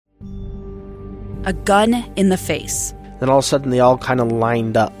a gun in the face. Then all of a sudden, they all kind of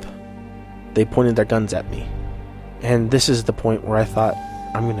lined up. They pointed their guns at me. And this is the point where I thought,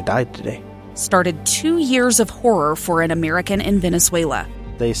 I'm going to die today. Started 2 years of horror for an American in Venezuela.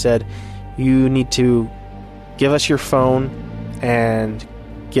 They said, you need to give us your phone and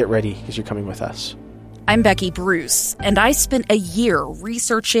get ready because you're coming with us. I'm Becky Bruce, and I spent a year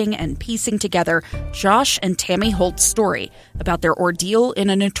researching and piecing together Josh and Tammy Holt's story about their ordeal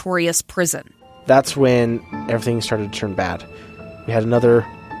in a notorious prison. That's when everything started to turn bad. We had another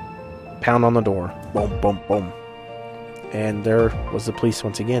pound on the door. Boom, boom, boom. And there was the police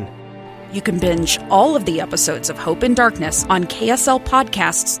once again. You can binge all of the episodes of Hope in Darkness on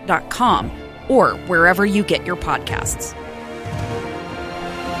KSLpodcasts.com or wherever you get your podcasts.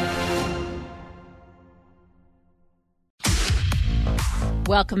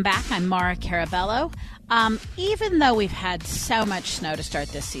 Welcome back. I'm Mara Carabello. Even though we've had so much snow to start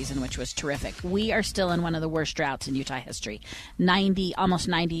this season, which was terrific, we are still in one of the worst droughts in Utah history. Almost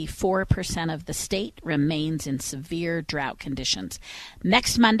 94% of the state remains in severe drought conditions.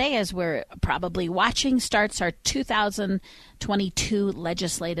 Next Monday, as we're probably watching, starts our 2022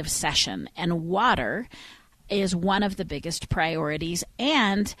 legislative session, and water is one of the biggest priorities,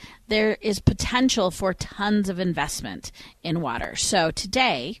 and there is potential for tons of investment in water. So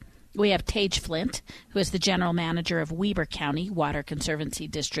today, we have Tage Flint, who is the general manager of Weber County Water Conservancy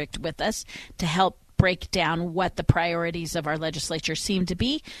District, with us to help break down what the priorities of our legislature seem to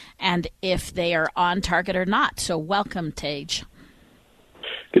be and if they are on target or not. So welcome, Tage.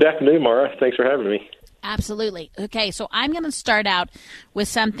 Good afternoon, Mara. Thanks for having me. Absolutely. Okay, so I'm going to start out with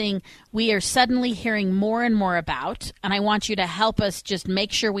something we are suddenly hearing more and more about, and I want you to help us just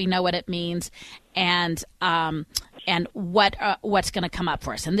make sure we know what it means and what's going to come up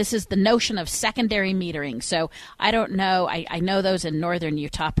for us. And this is the notion of secondary metering. So I don't know. I know those in northern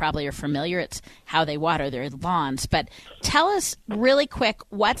Utah probably are familiar. It's how they water their lawns. But tell us really quick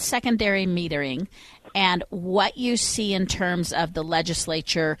what's secondary metering and what you see in terms of the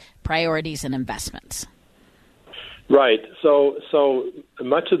legislature priorities and investments. Right. So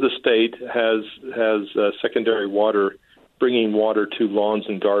much of the state has secondary water, bringing water to lawns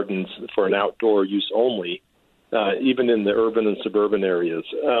and gardens for an outdoor use only, even in the urban and suburban areas.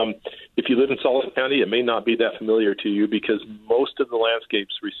 If you live in Sullivan County, it may not be that familiar to you because most of the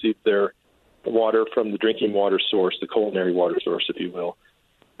landscapes receive their water from the drinking water source, the culinary water source, if you will.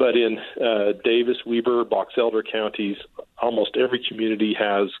 But in Davis, Weber, Box Elder counties, almost every community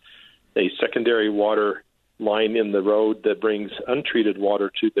has a secondary water line in the road that brings untreated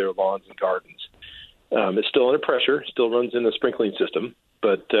water to their lawns and gardens. It's still under pressure, still runs in a sprinkling system,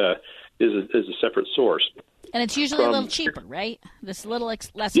 but is a separate source. And it's usually a little cheaper, right? This a little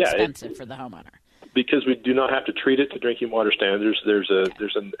less expensive for the homeowner. Because we do not have to treat it to drinking water standards. There's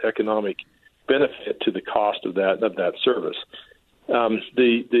an economic benefit to the cost of that service.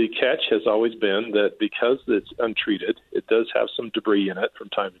 The catch has always been that because it's untreated, it does have some debris in it from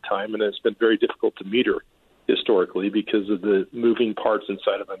time to time, and it's been very difficult to meter historically because of the moving parts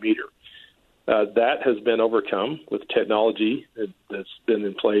inside of a meter. That has been overcome with technology that's been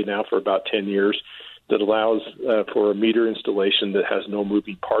in play now for about 10 years that allows for a meter installation that has no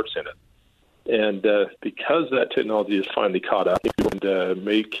moving parts in it. And because that technology is finally caught up, it would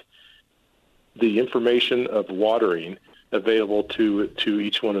make the information of watering available to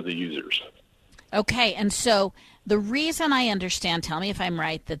each one of the users. Okay, and so the reason I understand, tell me if I'm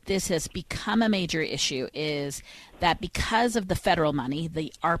right, that this has become a major issue is that because of the federal money,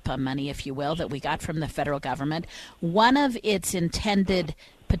 the ARPA money, if you will, that we got from the federal government, one of its intended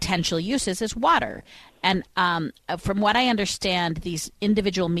potential uses is water. And from what I understand, these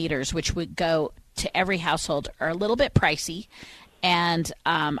individual meters, which would go to every household, are a little bit pricey. And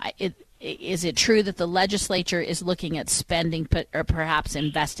is it true that the legislature is looking at spending or perhaps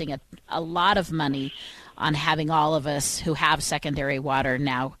investing a lot of money on having all of us who have secondary water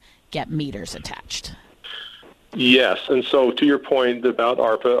now get meters attached? Yes, and so to your point about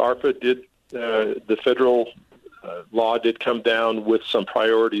ARPA did, the federal law did come down with some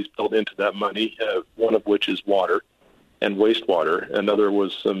priorities built into that money, one of which is water and wastewater. Another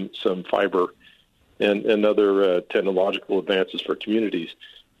was some fiber and other technological advances for communities.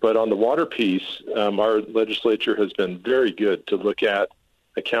 But on the water piece, our legislature has been very good to look at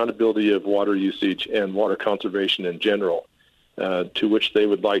accountability of water usage and water conservation in general, to which they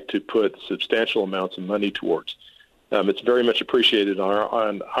would like to put substantial amounts of money towards. It's very much appreciated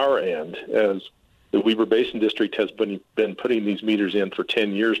on our end, as the Weber Basin District has been putting these meters in for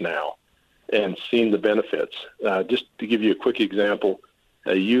 10 years now and seen the benefits. Just to give you a quick example,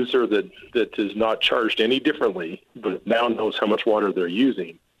 a user that is not charged any differently but now knows how much water they're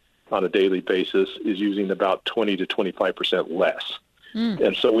using on a daily basis is using about 20 to 25% less.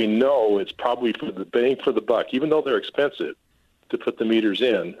 And so we know it's probably for the bang for the buck, even though they're expensive to put the meters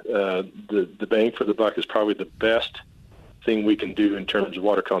in, the bang for the buck is probably the best thing we can do in terms of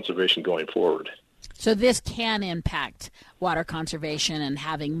water conservation going forward. So this can impact water conservation and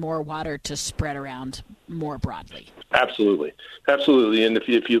having more water to spread around more broadly. Absolutely. Absolutely. And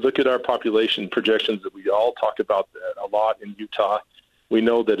if you look at our population projections that we all talk about a lot in Utah, we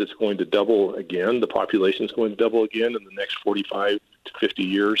know that it's going to double again. The population is going to double again in the next 45 to 50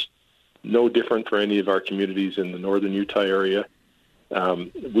 years. No different for any of our communities in the northern Utah area.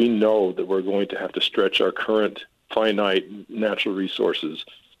 We know that we're going to have to stretch our current finite natural resources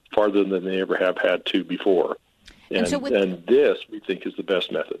farther than they ever have had to before. And this, we think, is the best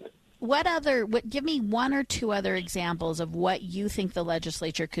method. Give me one or two other examples of what you think the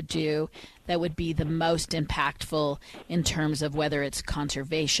legislature could do that would be the most impactful in terms of whether it's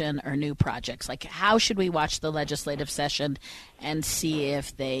conservation or new projects. Like, how should we watch the legislative session and see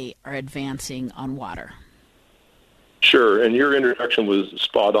if they are advancing on water? Sure, and your introduction was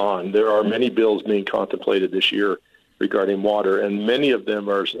spot on. There are many bills being contemplated this year regarding water, and many of them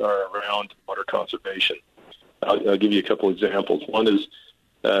are around water conservation. I'll give you a couple examples. One is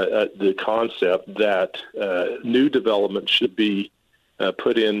the concept that new development should be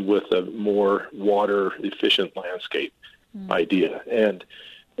put in with a more water-efficient landscape idea. And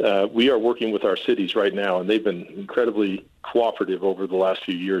we are working with our cities right now, and they've been incredibly cooperative over the last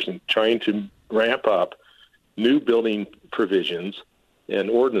few years in trying to ramp up new building provisions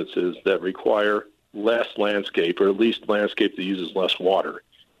and ordinances that require less landscape, or at least landscape that uses less water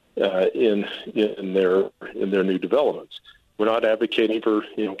in their new developments. We're not advocating for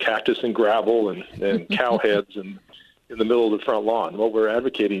cactus and gravel and cow heads in the middle of the front lawn. What we're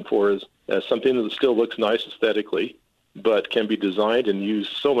advocating for is something that still looks nice aesthetically, but can be designed and use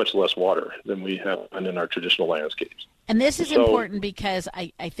so much less water than we have in our traditional landscapes. And this is important because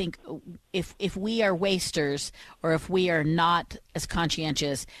I think if we are wasters, or if we are not as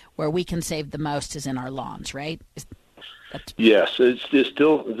conscientious, where we can save the most is in our lawns, right? Yes, this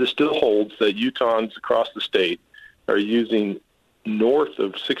still holds that Utahns across the state are using north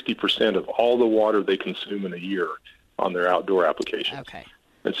of 60% of all the water they consume in a year on their outdoor applications. Okay.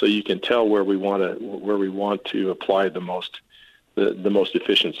 And so you can tell where we want to apply the most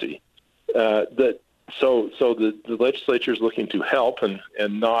efficiency. So the legislature is looking to help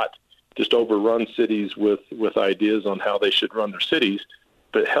and not just overrun cities with ideas on how they should run their cities,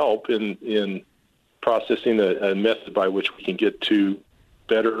 but help in processing a method by which we can get to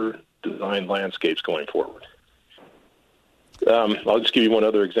better designed landscapes going forward. I'll just give you one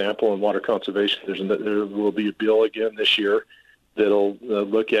other example in water conservation. There will be a bill again this year that'll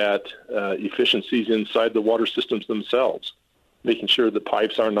look at efficiencies inside the water systems themselves, making sure the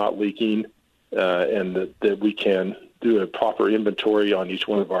pipes are not leaking, and that we can do a proper inventory on each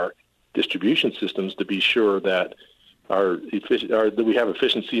one of our distribution systems to be sure that that we have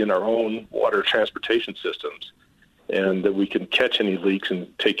efficiency in our own water transportation systems, and that we can catch any leaks and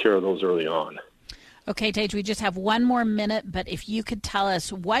take care of those early on. Okay, Tage, we just have one more minute, but if you could tell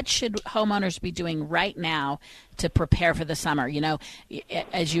us, what should homeowners be doing right now to prepare for the summer?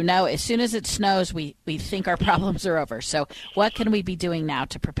 As you know, as soon as it snows, we think our problems are over. So what can we be doing now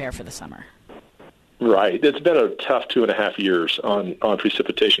to prepare for the summer? Right. It's been a tough 2.5 years on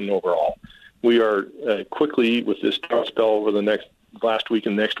precipitation overall. We are quickly, with this drought spell over the last week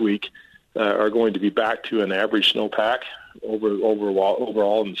and next week, are going to be back to an average snowpack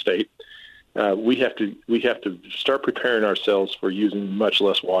overall in the state. We have to start preparing ourselves for using much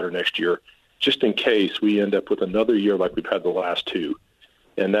less water next year, just in case we end up with another year like we've had the last two.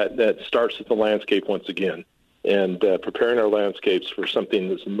 And that starts with the landscape once again, and preparing our landscapes for something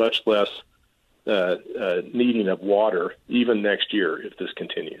that's much less needing of water even next year if this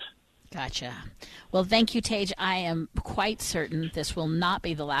continues. Gotcha. Well, thank you, Tage. I am quite certain this will not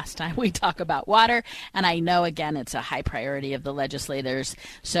be the last time we talk about water, and I know, again, it's a high priority of the legislators,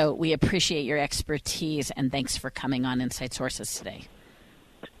 so we appreciate your expertise, and thanks for coming on Inside Sources today.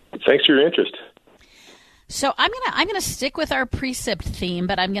 Thanks for your interest. So I'm gonna stick with our precip theme,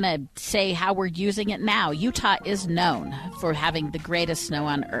 but I'm gonna say how we're using it now. Utah is known for having the greatest snow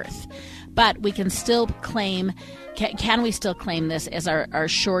on Earth, but we can still claim. Can we still claim this as our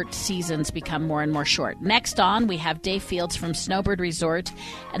short seasons become more and more short? Next on, we have Dave Fields from Snowbird Resort.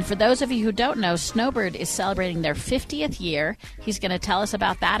 And for those of you who don't know, Snowbird is celebrating their 50th year. He's going to tell us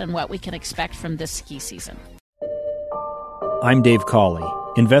about that and what we can expect from this ski season. I'm Dave Cawley,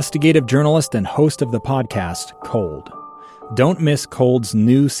 investigative journalist and host of the podcast Cold. Don't miss Cold's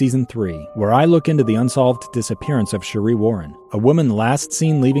new Season 3, where I look into the unsolved disappearance of Cherie Warren, a woman last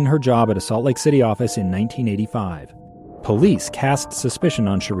seen leaving her job at a Salt Lake City office in 1985. Police cast suspicion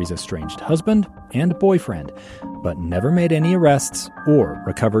on Cherie's estranged husband and boyfriend, but never made any arrests or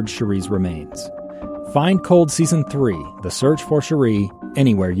recovered Cherie's remains. Find Cold Season 3, The Search for Cherie,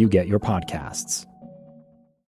 anywhere you get your podcasts.